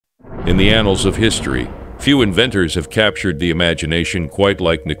In the annals of history, few inventors have captured the imagination quite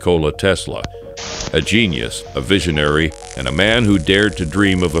like Nikola Tesla, a genius, a visionary, and a man who dared to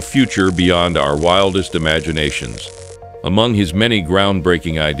dream of a future beyond our wildest imaginations. Among his many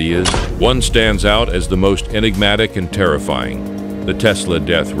groundbreaking ideas, one stands out as the most enigmatic and terrifying: the Tesla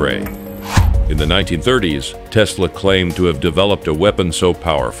death ray. In the 1930s, Tesla claimed to have developed a weapon so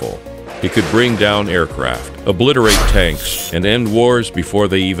powerful it could bring down aircraft, obliterate tanks, and end wars before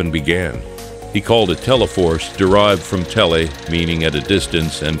they even began. He called it teleforce, derived from tele, meaning at a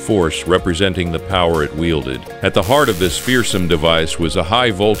distance, and force, representing the power it wielded. At the heart of this fearsome device was a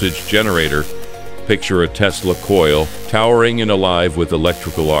high-voltage generator. Picture a Tesla coil, towering and alive with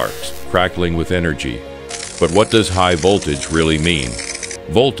electrical arcs, crackling with energy. But what does high voltage really mean?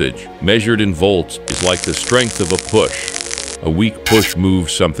 Voltage, measured in volts, is like the strength of a push. A weak push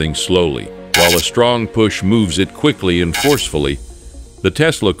moves something slowly, while a strong push moves it quickly and forcefully. The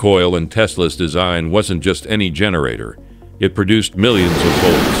Tesla coil in Tesla's design wasn't just any generator. It produced millions of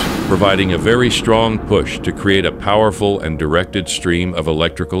volts, providing a very strong push to create a powerful and directed stream of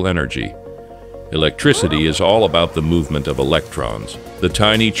electrical energy. Electricity is all about the movement of electrons, the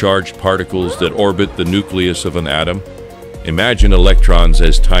tiny charged particles that orbit the nucleus of an atom. Imagine electrons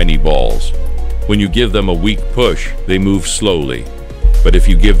as tiny balls. When you give them a weak push, they move slowly. But if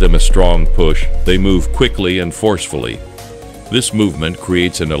you give them a strong push, they move quickly and forcefully. This movement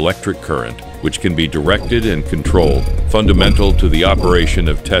creates an electric current, which can be directed and controlled, fundamental to the operation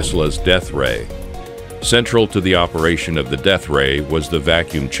of Tesla's death ray. Central to the operation of the death ray was the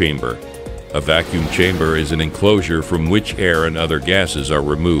vacuum chamber. A vacuum chamber is an enclosure from which air and other gases are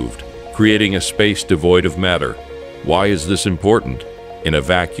removed, creating a space devoid of matter. Why is this important? In a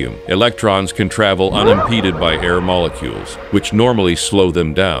vacuum, electrons can travel unimpeded by air molecules, which normally slow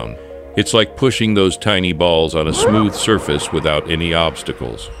them down. It's like pushing those tiny balls on a smooth surface without any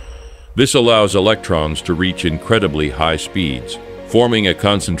obstacles. This allows electrons to reach incredibly high speeds, forming a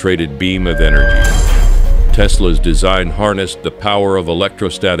concentrated beam of energy. Tesla's design harnessed the power of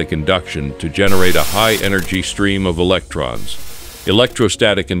electrostatic induction to generate a high-energy stream of electrons.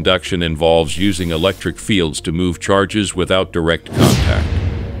 Electrostatic induction involves using electric fields to move charges without direct contact.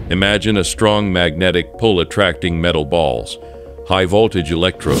 Imagine a strong magnetic pull attracting metal balls. High-voltage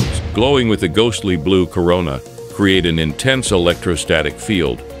electrodes, glowing with a ghostly blue corona, create an intense electrostatic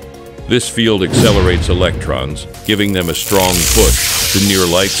field. This field accelerates electrons, giving them a strong push to near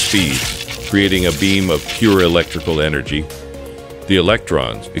light speeds, creating a beam of pure electrical energy. The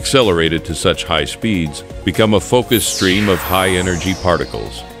electrons, accelerated to such high speeds, become a focused stream of high-energy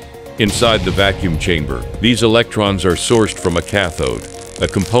particles. Inside the vacuum chamber, these electrons are sourced from a cathode, a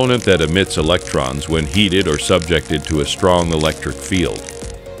component that emits electrons when heated or subjected to a strong electric field.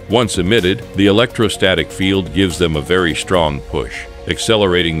 Once emitted, the electrostatic field gives them a very strong push,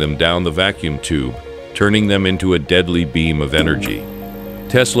 accelerating them down the vacuum tube, turning them into a deadly beam of energy.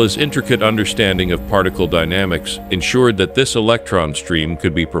 Tesla's intricate understanding of particle dynamics ensured that this electron stream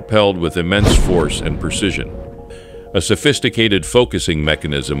could be propelled with immense force and precision. A sophisticated focusing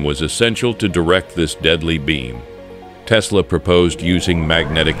mechanism was essential to direct this deadly beam. Tesla proposed using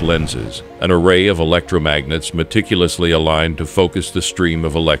magnetic lenses, an array of electromagnets meticulously aligned to focus the stream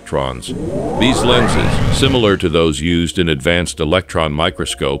of electrons. These lenses, similar to those used in advanced electron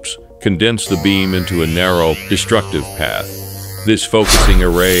microscopes, condense the beam into a narrow, destructive path. This focusing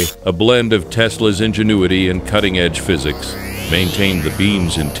array, a blend of Tesla's ingenuity and cutting-edge physics, maintained the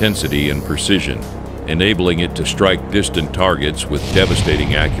beam's intensity and precision, enabling it to strike distant targets with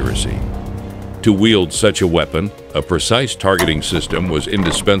devastating accuracy. To wield such a weapon, a precise targeting system was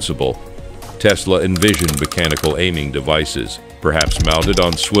indispensable. Tesla envisioned mechanical aiming devices, perhaps mounted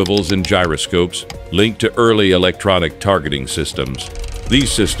on swivels and gyroscopes, linked to early electronic targeting systems.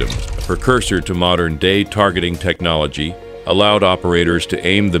 These systems, a precursor to modern-day targeting technology, allowed operators to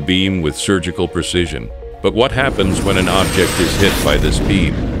aim the beam with surgical precision. But what happens when an object is hit by this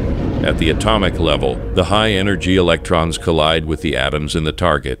beam? At the atomic level, the high-energy electrons collide with the atoms in the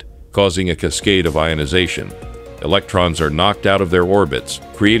target, causing a cascade of ionization. Electrons are knocked out of their orbits,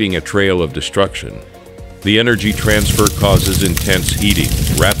 creating a trail of destruction. The energy transfer causes intense heating,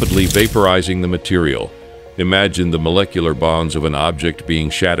 rapidly vaporizing the material. Imagine the molecular bonds of an object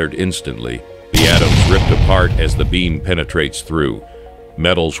being shattered instantly. The atoms ripped apart as the beam penetrates through.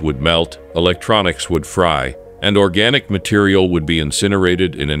 Metals would melt, electronics would fry, and organic material would be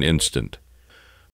incinerated in an instant.